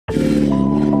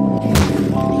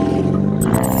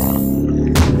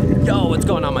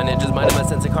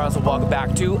welcome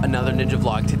back to another Ninja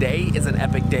vlog. Today is an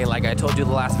epic day, like I told you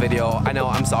the last video. I know,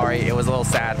 I'm sorry, it was a little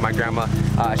sad. My grandma,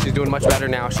 she's doing much better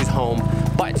now, she's home.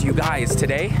 But you guys,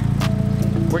 today,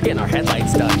 we're getting our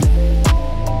headlights done.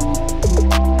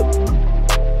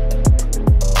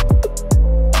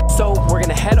 So we're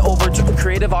gonna head over to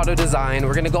Creative Auto Design.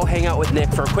 We're gonna go hang out with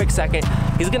Nick for a quick second.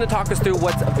 He's gonna talk us through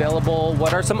what's available,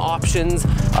 what are some options,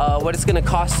 what it's gonna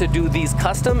cost to do these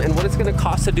custom, and what it's gonna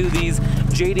cost to do these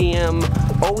JDM,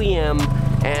 OEM,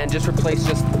 and just replace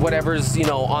just whatever's, you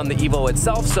know, on the EVO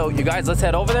itself. So you guys, let's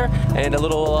head over there and a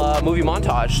little movie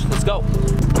montage. Let's go.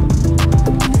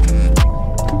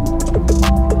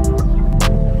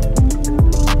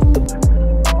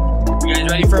 You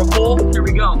guys ready for a pull? Here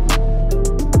we go.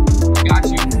 Got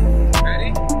you.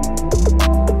 Ready?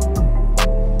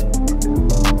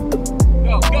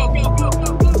 Go, go, go, go,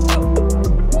 go, go, go.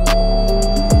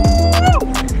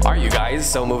 All right, you guys,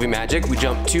 so movie magic. We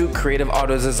jumped to Creative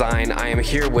Auto Design. I am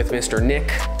here with Mr.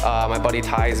 Nick, my buddy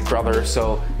Ty's brother.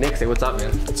 So, Nick, say what's up,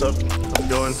 man. What's up? How's it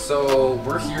going? So,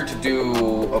 we're here to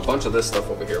do a bunch of this stuff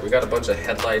over here. We got a bunch of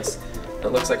headlights.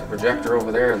 That looks like a projector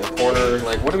over there in the corner.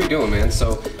 Like, what are we doing, man?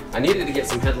 So I needed to get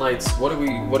some headlights. What are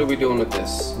we doing with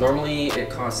this? Normally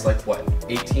it costs like what,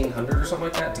 1,800 or something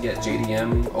like that to get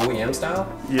JDM OEM style?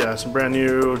 Yeah, some brand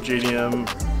new JDM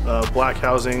black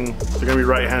housing. They're gonna be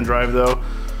right-hand drive though.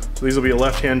 So these will be a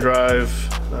left-hand drive,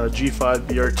 G5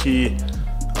 BRT,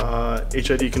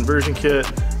 HID conversion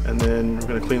kit, and then we're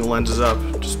gonna clean the lenses up.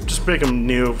 Just make them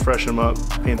new, freshen them up,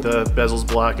 paint the bezels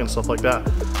black and stuff like that.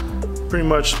 Pretty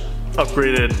much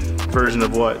upgraded version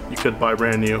of what you could buy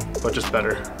brand new, but just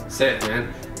better. Sick,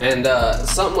 man. And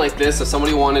something like this, if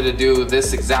somebody wanted to do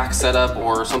this exact setup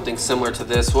or something similar to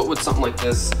this, what would something like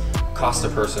this cost a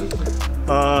person?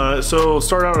 So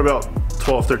start out at about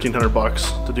 1,200–1,300 bucks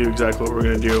to do exactly what we're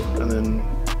gonna do, and then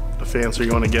the fancier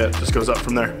you want to get just goes up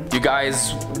from there. You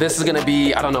guys, this is gonna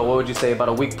be, I don't know, what would you say, about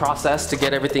a week process to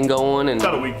get everything going? And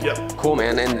about a week, yeah. Cool,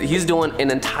 man. And he's doing an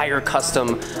entire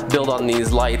custom build on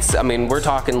these lights. I mean, we're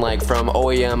talking like from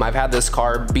OEM. I've had this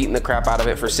car beating the crap out of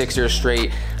it for 6 years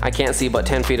straight. I can't see but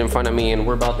 10 feet in front of me, and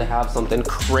we're about to have something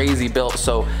crazy built.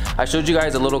 So I showed you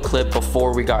guys a little clip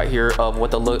before we got here of what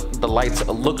the lights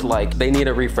looked like. They need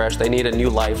a refresh, they need a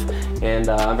new life. And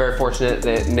I'm very fortunate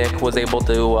that Nick was able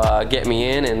to get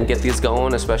me in and get these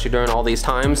going, especially during all these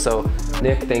times. So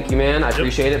Nick, thank you, man. I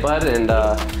appreciate it, bud. And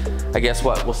I guess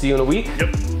what, we'll see you in a week.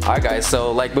 Yep. All right, guys,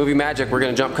 so like movie magic, we're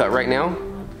gonna jump cut right now,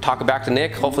 talk it back to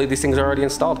Nick. Hopefully these things are already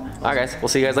installed. All right, guys, we'll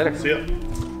see you guys later. See ya.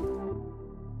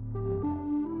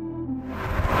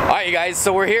 All right, you guys,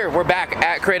 so we're here. We're back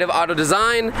at Creative Auto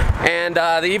Design, and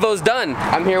the EVO's done.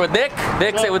 I'm here with Nick.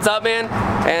 Nick, say what's up, man.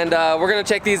 And we're gonna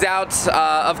check these out.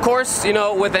 Of course, you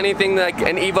know, with anything like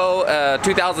an EVO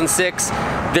 2006,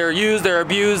 they're used, they're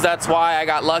abused. That's why I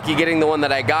got lucky getting the one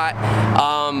that I got.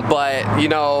 But, you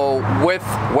know, with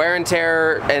wear and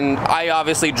tear, and I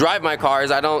obviously drive my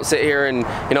cars. I don't sit here and,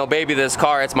 you know, baby this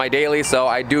car. It's my daily, so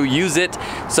I do use it.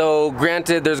 So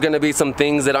granted, there's gonna be some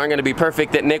things that aren't gonna be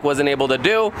perfect that Nick wasn't able to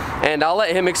do. And I'll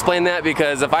let him explain that,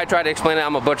 because if I try to explain it,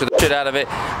 I'm gonna butcher the shit out of it.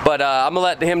 But I'm gonna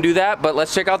let him do that. But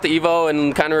let's check out the EVO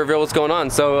and kind of reveal what's going on.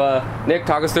 So Nick,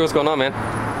 talk us through what's going on, man.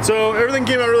 So everything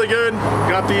came out really good.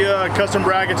 Got the custom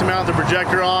bracket to mount the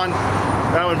projector on.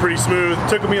 That went pretty smooth.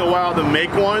 Took me a while to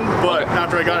make one, but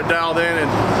after I got it dialed in and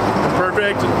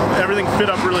perfect, everything fit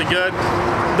up really good.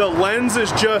 The lens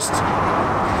is just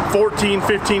 14,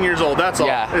 15 years old, that's all.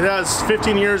 Yeah. It has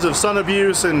 15 years of sun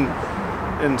abuse and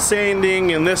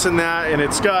sanding and this and that, and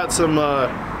it's got some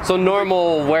so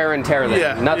normal wear and tear then?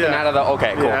 Yeah. Nothing out of the,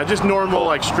 okay, cool. Yeah, just normal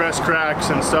like stress cracks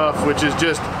and stuff, which is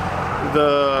just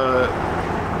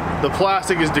the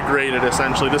plastic is degraded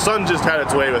essentially. The sun just had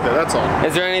its way with it, that's all.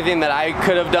 Is there anything that I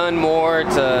could have done more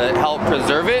to help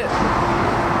preserve it?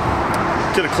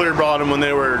 Could have clear brought them when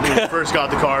they were first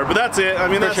got the car, but that's it. I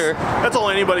mean, that's all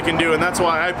anybody can do, and that's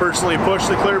why I personally push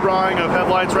the clear brawling of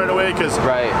headlights right away, because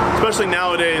especially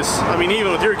nowadays, I mean,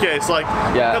 even with your case, like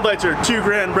headlights are $2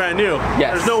 grand brand new.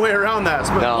 Yes. There's no way around that.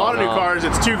 A lot of new cars,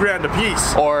 it's $2 grand a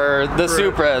piece. Or the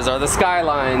Supras, or the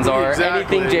Skylines, or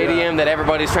anything JDM that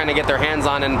everybody's trying to get their hands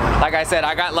on. And like I said,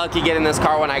 I got lucky getting this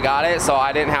car when I got it, so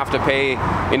I didn't have to pay,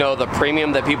 you know, the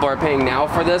premium that people are paying now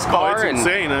for this car. Oh, it's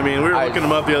insane. I mean, we were looking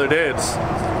them up the other day.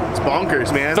 It's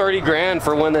bonkers, man. 30 grand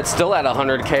for one that's still at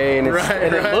 100K, and,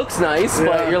 it looks nice,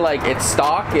 but you're like, it's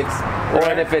stock,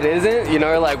 or if it isn't, you know,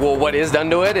 you're like, well, what is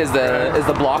done to it? Is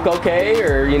the block okay,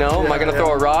 or, you know, am I gonna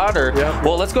throw a rod, or,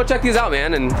 well, let's go check these out,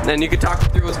 man, and then you can talk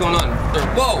through what's going on.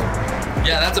 Whoa,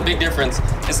 yeah, that's a big difference.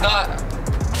 It's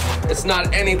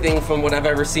not anything from what I've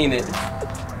ever seen it.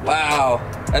 Wow,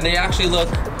 and they actually look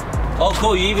Oh,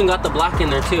 cool. You even got the black in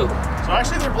there too. So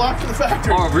actually, they're black in the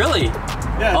factory. Oh, really?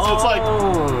 Yeah. So it's like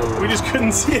we just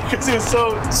couldn't see it because it was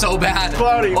so bad,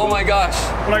 cloudy. Oh my gosh.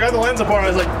 When I got the lens apart, I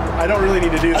was like, I don't really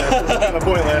need to do this. It's kind of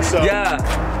pointless. So. Yeah.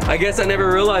 I guess I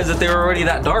never realized that they were already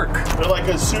that dark. They're like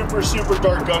a super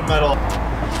dark gunmetal.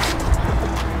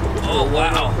 Oh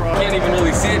wow! Can't even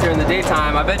really see it during the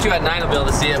daytime. I bet you at night I'll be able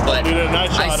to see it, but dude, at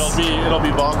night shot it'll be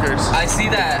bonkers. I see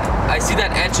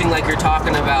that etching like you're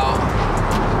talking about.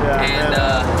 Yeah, and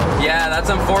yeah, that's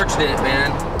unfortunate,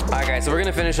 man. Alright guys, so we're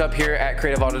gonna finish up here at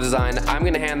Creative Auto Design. I'm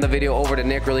gonna hand the video over to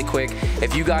Nick really quick.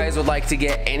 If you guys would like to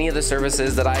get any of the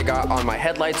services that I got on my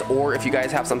headlights, or if you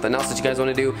guys have something else that you guys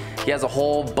wanna do, he has a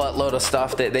whole buttload of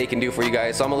stuff that they can do for you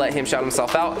guys. So I'm gonna let him shout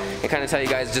himself out and kind of tell you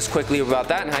guys just quickly about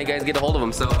that and how you guys get a hold of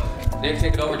him. So Nick,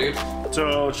 take it over, dude.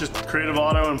 So it's just Creative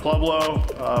Auto in Pueblo,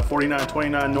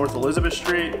 4929 North Elizabeth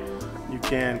Street. You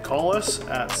can call us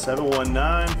at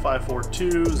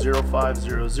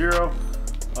 719-542-0500.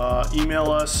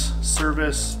 Email us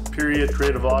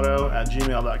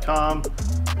service.creativeauto@gmail.com.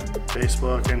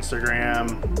 Facebook,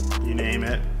 Instagram, you name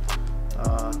it.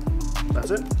 That's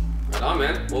it. Right on,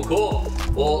 man. Well, cool.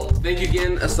 Well, thank you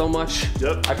again so much.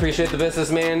 Yep. I appreciate the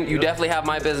business, man. You definitely have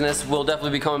my business. We'll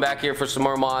definitely be coming back here for some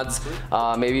more mods.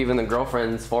 Maybe even the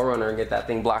girlfriend's 4Runner and get that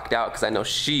thing blacked out, because I know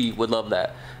she would love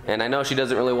that. And I know she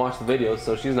doesn't really watch the videos,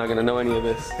 so she's not gonna know any of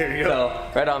this. There you go. So,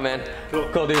 right on, man.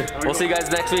 Cool, dude. We'll see you guys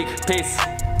next week. Peace.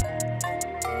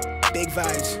 Big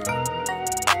vibes.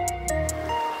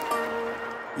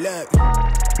 Look,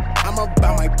 I'm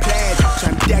about my pledge.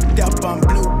 I'm decked up on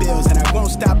blue bills, and I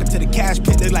won't stop until the cash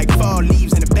pit look like fall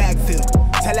leaves in the backfield.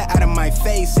 Tell her out of my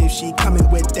face if she coming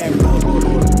with that bull.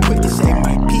 Quick to say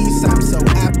my piece, I'm so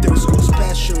after school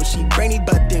special. She brainy,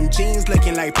 but them jeans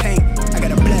looking like paint. I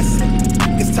got a blessing.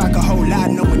 Niggas talk a whole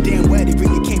lot, knowing damn well they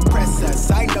really can't press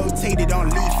us. I notated on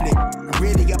leaflet. I'm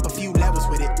really up a few levels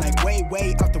with it, like way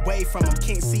out the way from them.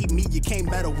 Can't see me, you can't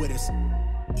meddle with us.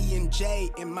 E and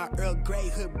J in my Earl Grey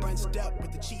hood, bunched up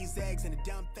with the cheese eggs and a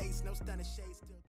dumb face, no stunner shades.